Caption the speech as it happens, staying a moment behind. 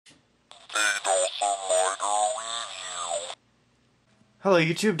Hello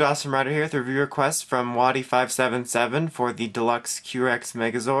YouTube, Dawson Ryder here with a review request from Waddy577 for the deluxe Q-Rex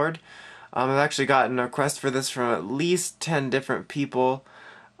Megazord. I've actually gotten a request for this from at least 10 different people,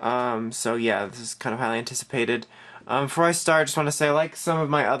 so yeah, this is kind of highly anticipated. Before I start, I just want to say, like some of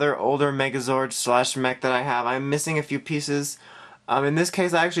my other older Megazord slash mech that I have, I'm missing a few pieces. In this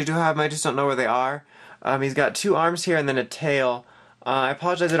case, I actually do have them, I just don't know where they are. He's got two arms here and then a tail. I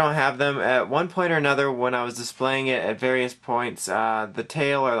apologize I don't have them. At one point or another, when I was displaying it at various points, the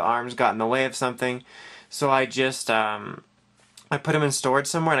tail or the arms got in the way of something, so I just, I put them in storage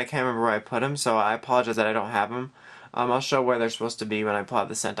somewhere and I can't remember where I put them, so I apologize that I don't have them. I'll show where they're supposed to be when I pull out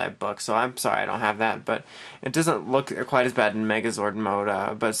the Sentai book, so I'm sorry I don't have that, but it doesn't look quite as bad in Megazord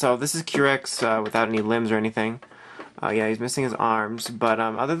mode. But so this is Q-Rex without any limbs or anything. Yeah, he's missing his arms, but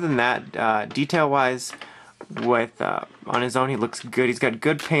other than that, detail-wise, with on his own he looks good. He's got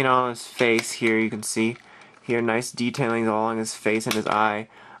good paint on his face here, you can see here, nice detailing along his face and his eye.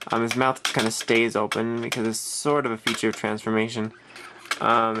 His mouth kind of stays open because it's sort of a feature of transformation.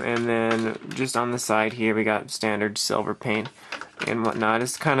 And then just on the side here we got standard silver paint and whatnot.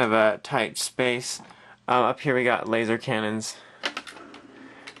 It's kind of a tight space. Up here we got laser cannons.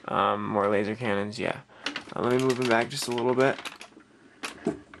 More laser cannons, yeah. Let me move him back just a little bit.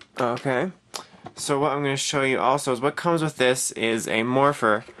 Okay. So what I'm going to show you also is what comes with this is a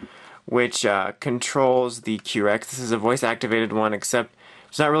morpher which controls the Q-Rex. This is a voice activated one, except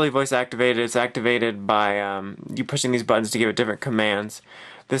it's not really voice activated. It's activated by you pushing these buttons to give it different commands.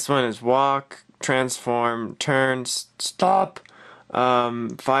 This one is walk, transform, turn, stop,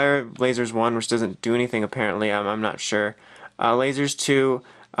 fire, lasers 1, which doesn't do anything apparently, I'm not sure. Lasers 2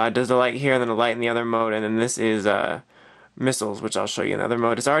 does the light here and then the light in the other mode, and then this is missiles, which I'll show you in the other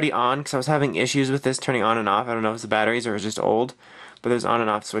mode. It's already on because I was having issues with this turning on and off. I don't know if it's the batteries or it's just old, but there's on and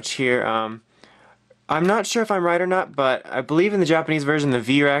off switch here. I'm not sure if I'm right or not, but I believe in the Japanese version, the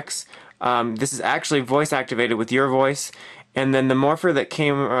V-Rex, this is actually voice activated with your voice, and then the morpher that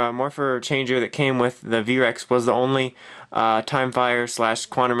came, morpher changer that came with the V-Rex was the only Timefire slash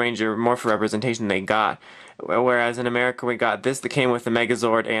Quantum Ranger morpher representation they got. Whereas in America we got this that came with the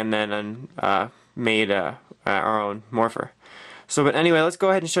Megazord and then made our own morpher. So, but anyway, let's go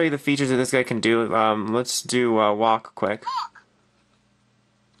ahead and show you the features that this guy can do. Let's do walk quick.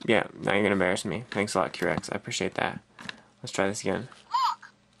 Yeah, now you're gonna embarrass me. Thanks a lot, Q-Rex. I appreciate that. Let's try this again.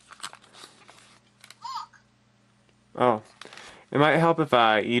 Oh, it might help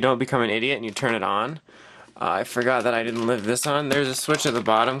if you don't become an idiot and you turn it on. I forgot that I didn't leave this on. There's a switch at the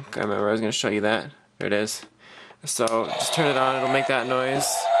bottom. I remember I was gonna show you that. There it is. So just turn it on. It'll make that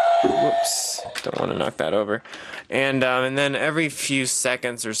noise. Whoops! Don't want to knock that over. And then every few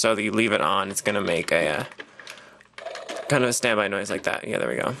seconds or so that you leave it on, it's gonna make a kind of a standby noise like that. Yeah, there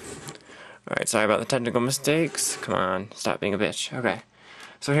we go. Alright, sorry about the technical mistakes. Come on, stop being a bitch. Okay.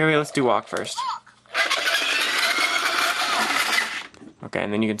 So here we go, let's do walk first. Okay,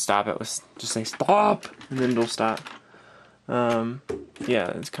 and then you can stop it with just say stop, and then it'll stop. Yeah,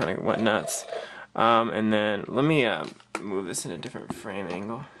 it's kind of went nuts. And then let me move this in a different frame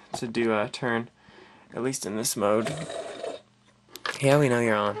angle to do a turn, at least in this mode. Yeah, we know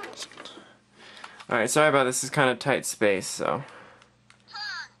you're on. Alright, sorry about this. Is kind of tight space, so.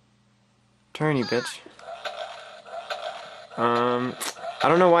 Turn, you bitch. I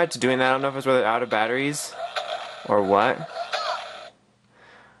don't know why it's doing that. I don't know if it's whether out of batteries or what.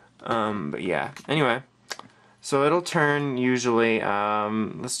 But yeah. Anyway, so it'll turn usually.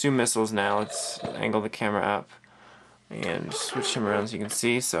 Let's do missiles now. Let's angle the camera up and switch him around so you can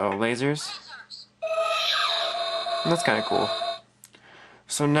see. So lasers. And that's kind of cool.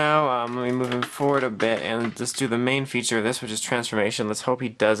 So now, let me move him forward a bit and just do the main feature of this, which is transformation. Let's hope he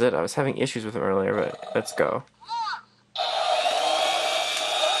does it. I was having issues with him earlier, but let's go.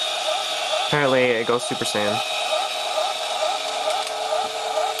 Apparently, it goes Super Saiyan.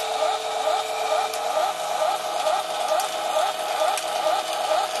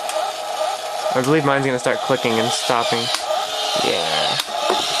 I believe mine's gonna start clicking and stopping. Yeah.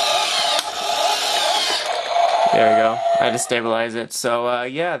 There we go. I had to stabilize it. So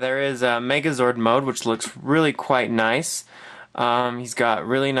yeah, there is Megazord mode, which looks really quite nice. He's got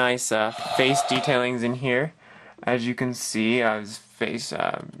really nice face detailings in here. As you can see, his face,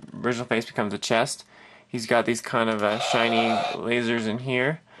 original face becomes a chest. He's got these kind of shiny lasers in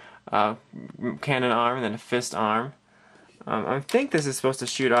here. Cannon arm and then a fist arm. I think this is supposed to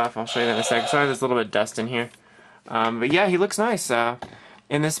shoot off. I'll show you that in a second. Sorry, there's a little bit of dust in here. But yeah, he looks nice.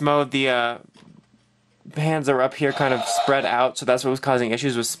 In this mode, the hands are up here kind of spread out, so that's what was causing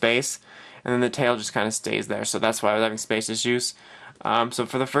issues with space. And then the tail just kind of stays there, so that's why I was having space issues. So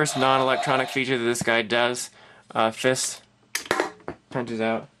for the first non-electronic feature that this guy does, fist punches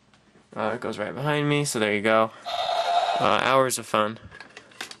out. It goes right behind me, so there you go. Hours of fun.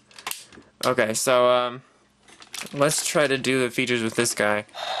 Okay, so let's try to do the features with this guy.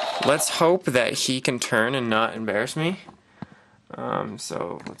 Let's hope that he can turn and not embarrass me.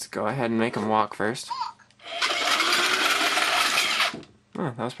 So let's go ahead and make him walk first.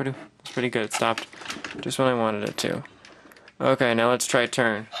 Oh, that was pretty good. It stopped just when I wanted it to. Okay, now let's try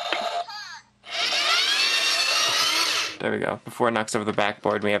turn. There we go. Before it knocks over the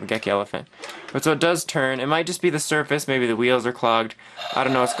backboard, we have a Geki elephant. But so it does turn. It might just be the surface. Maybe the wheels are clogged. I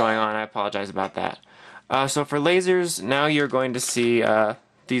don't know what's going on. I apologize about that. So for lasers, now you're going to see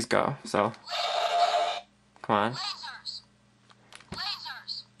these go. So, come on. Lasers.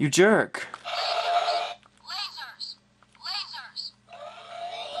 Lasers. You jerk. Lasers. Lasers.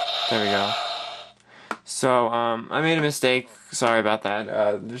 There we go. So, I made a mistake. Sorry about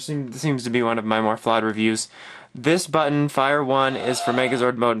that. This seems to be one of my more flawed reviews. This button, Fire 1, is for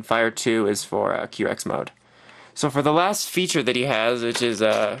Megazord mode, and Fire 2 is for Q-Rex mode. So for the last feature that he has, which is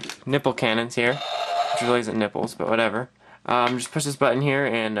nipple cannons here, which really isn't nipples, but whatever, just push this button here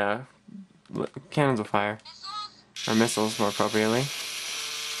and cannons will fire. Or missiles, more appropriately.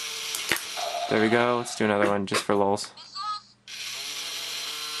 There we go. Let's do another one just for lulz.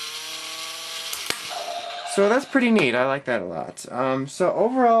 So that's pretty neat. I like that a lot. So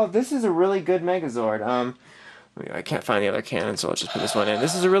overall, this is a really good Megazord. I can't find the other cannon, so let's just put this one in.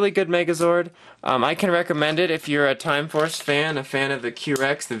 This is a really good Megazord. I can recommend it if you're a Time Force fan, a fan of the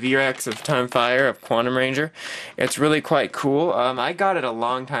Q-Rex, the V-Rex, of Time Fire, of Quantum Ranger. It's really quite cool. I got it a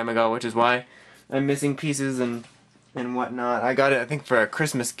long time ago, which is why I'm missing pieces and whatnot. I got it, I think, for a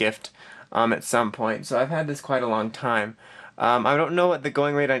Christmas gift at some point, so I've had this quite a long time. I don't know what the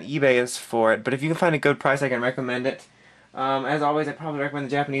going rate on eBay is for it, but if you can find a good price, I can recommend it. As always, I'd probably recommend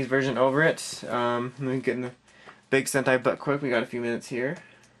the Japanese version over it. Let me get in the big Sentai butt quick. We got a few minutes here.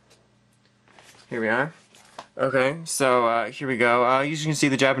 Here we are. Okay, so here we go. As you can see,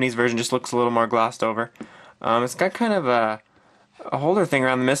 the Japanese version just looks a little more glossed over. It's got kind of a holder thing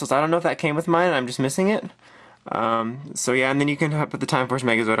around the missiles. I don't know if that came with mine and I'm just missing it. So yeah, and then you can put the Time Force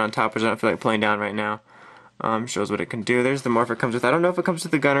Megazord on top, which I don't feel like playing down right now. Shows what it can do. There's the morph it comes with. I don't know if it comes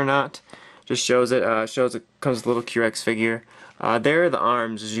with the gun or not. Just shows it. Shows it comes with a little Q-Rex figure. There are the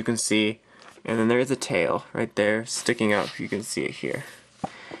arms, as you can see, and then there is a tail right there sticking out. You can see it here.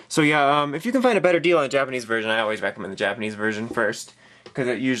 So yeah, if you can find a better deal on the Japanese version, I always recommend the Japanese version first, because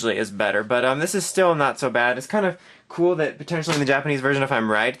it usually is better. But this is still not so bad. It's kind of cool that potentially in the Japanese version, if I'm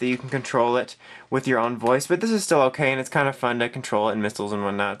right, that you can control it with your own voice. But this is still okay, and it's kind of fun to control it in missiles and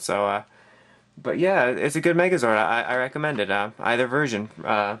whatnot. So but yeah, it's a good Megazord. I recommend it, either version.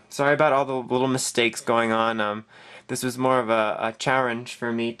 Sorry about all the little mistakes going on. This was more of a challenge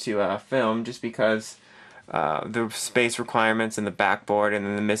for me to film, just because the space requirements and the backboard and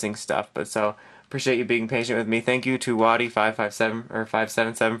then the missing stuff. But so, appreciate you being patient with me. Thank you to Waddy557 or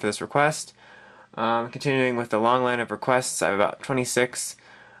 577 for this request. Continuing with the long line of requests, I have about 26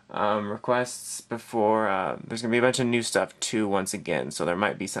 requests before. There's going to be a bunch of new stuff too once again, so there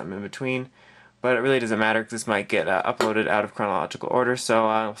might be something in between. But it really doesn't matter because this might get uploaded out of chronological order, so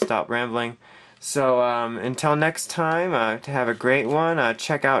I'll stop rambling. So until next time, to have a great one,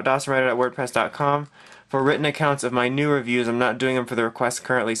 check out dawsonwriter.wordpress.com for written accounts of my new reviews. I'm not doing them for the requests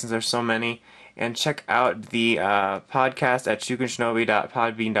currently since there's so many. And check out the podcast at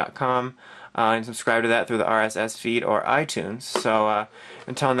shukenshinobi.podbean.com and subscribe to that through the RSS feed or iTunes. So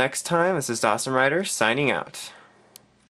until next time, this is Dawson Writer signing out.